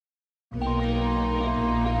It's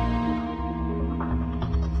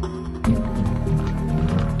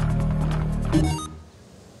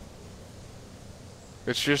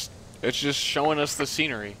just showing us the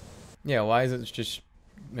scenery. Yeah, why is it just...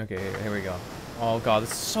 Okay, here we go. Oh god,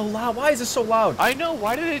 this is so loud. Why is this so loud? I know,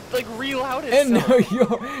 why did it, like, re-loud itself?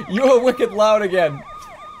 And you're wicked loud again.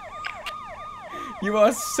 You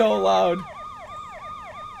are so loud.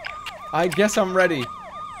 I guess I'm ready.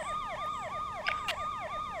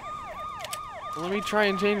 Let me try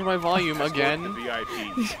and change my volume again.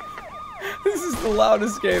 This is the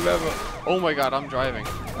loudest game ever. Oh my god, I'm driving.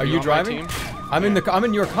 Are you driving? I'm in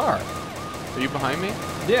your car. Are you behind me?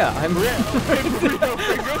 Yeah, I'm.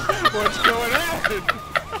 What's going on?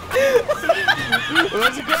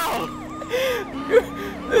 Let's go.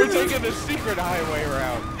 We're taking the secret highway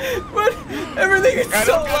route. But everything is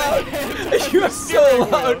so loud. You are so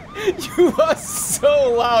loud. You are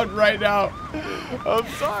so loud right now. I'm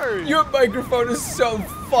sorry. Your microphone is so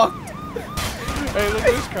fucked. Hey, look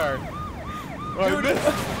at this car. Oh,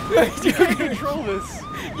 you can't control this.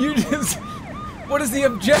 You just... What is the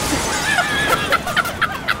objective?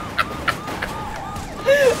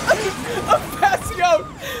 I'm passing out.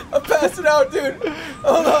 I'm passing out, dude.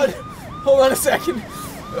 Hold on. Hold on a second.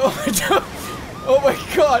 Oh my god. Oh my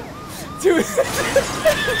god. Dude.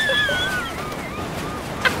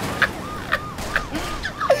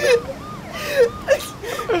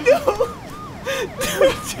 No.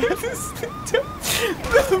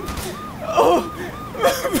 Oh.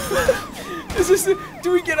 Is this the,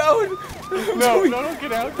 do we get out? No, don't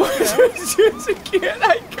get out. Don't get out.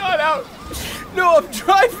 I got out. No, I'm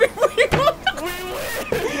driving. We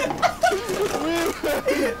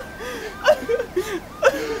win.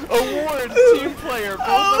 Award, team player.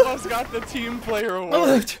 Both of us got the team player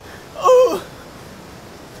award. Oh.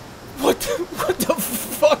 What the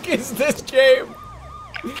fuck is this game?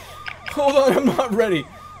 Hold on, I'm not ready.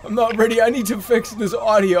 I'm not ready. I need to fix this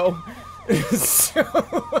audio. It is so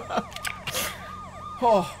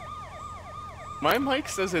oh. My mic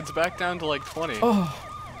says it's back down to like 20. Oh.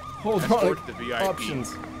 Hold on. The VIP.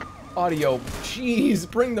 Options. Audio. Jeez,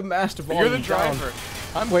 bring the master volume down. You're the driver.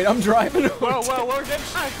 Wait, I'm driving. Well, we're getting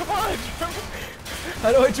high. Come on.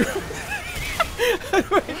 How do I drive?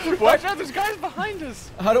 Watch out, there's guys behind us.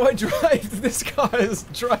 How do I drive? This car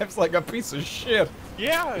drives like a piece of shit.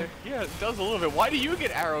 Yeah, it does a little bit. Why do you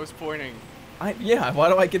get arrows pointing? Yeah, why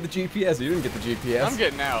do I get the GPS? You didn't get the GPS. I'm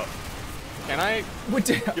getting out. Can I? What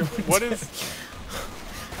is?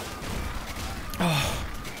 Oh.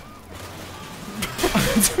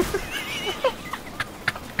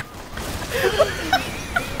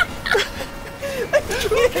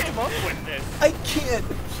 Who came up with this? I can't.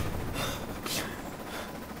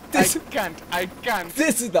 I can't.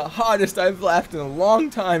 This is the hardest I've laughed in a long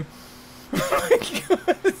time. Oh my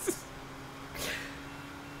god.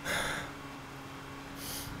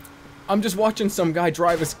 I'm just watching some guy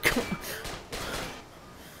drive his car.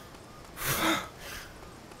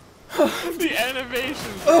 The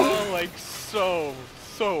animations are all like so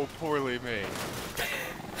poorly made.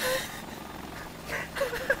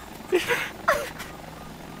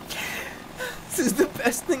 This is the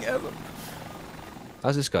best thing ever.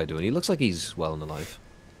 How's this guy doing? He looks like he's well and alive.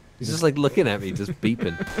 He's just like looking at me, just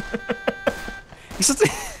beeping. He's just...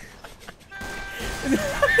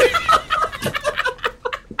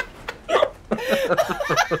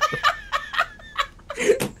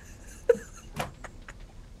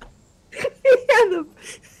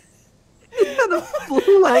 he had a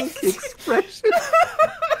blank expression.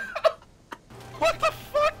 What the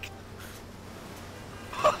fuck?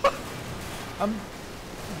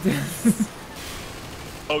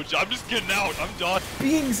 Oh, I'm just getting out. I'm done.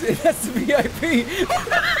 Beings, that's the VIP.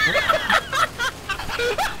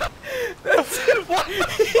 That's what?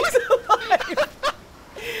 He's alive.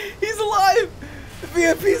 He's alive. The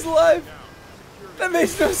VIP's alive. That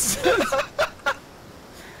makes no sense.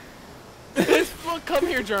 Look, come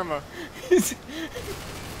here, Jerma.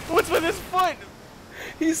 What's with his foot?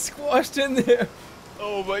 He's squashed in there.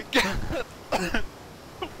 Oh my god.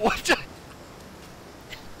 What?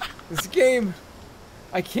 This game.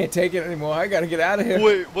 I can't take it anymore. I gotta get out of here.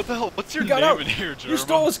 Wait, what the hell? What's your name in here, Jerma? You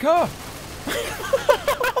stole his car.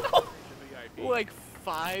 Like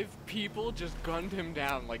 5 people just gunned him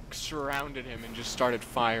down, like surrounded him and just started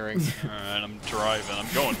firing. Alright, I'm driving.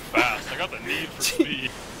 I'm going fast. I got the need for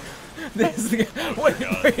speed. This is the guy.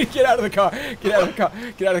 Wait, get out of the car. Get out of the car.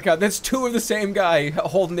 Get out of the car. That's 2 of the same guy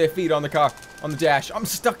holding their feet on the car, on the dash. I'm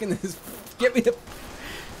stuck in this. Get me the...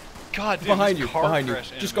 God, dude, behind you.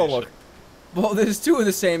 Just go look. Well, there's 2 of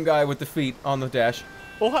the same guy with the feet on the dash.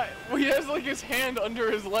 What? Well, he has like his hand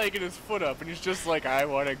under his leg and his foot up, and he's just like, I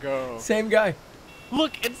wanna go. Same guy.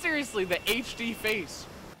 Look, and seriously, the HD face.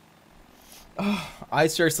 I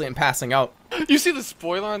seriously am passing out. You see the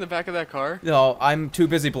spoiler on the back of that car? No, I'm too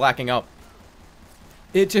busy blacking out.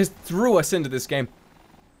 It just threw us into this game.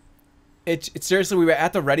 It seriously, we were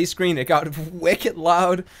at the ready screen. It got wicked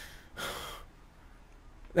loud.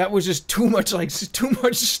 That was just too much, like, too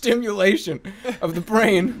much stimulation of the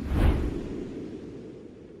brain.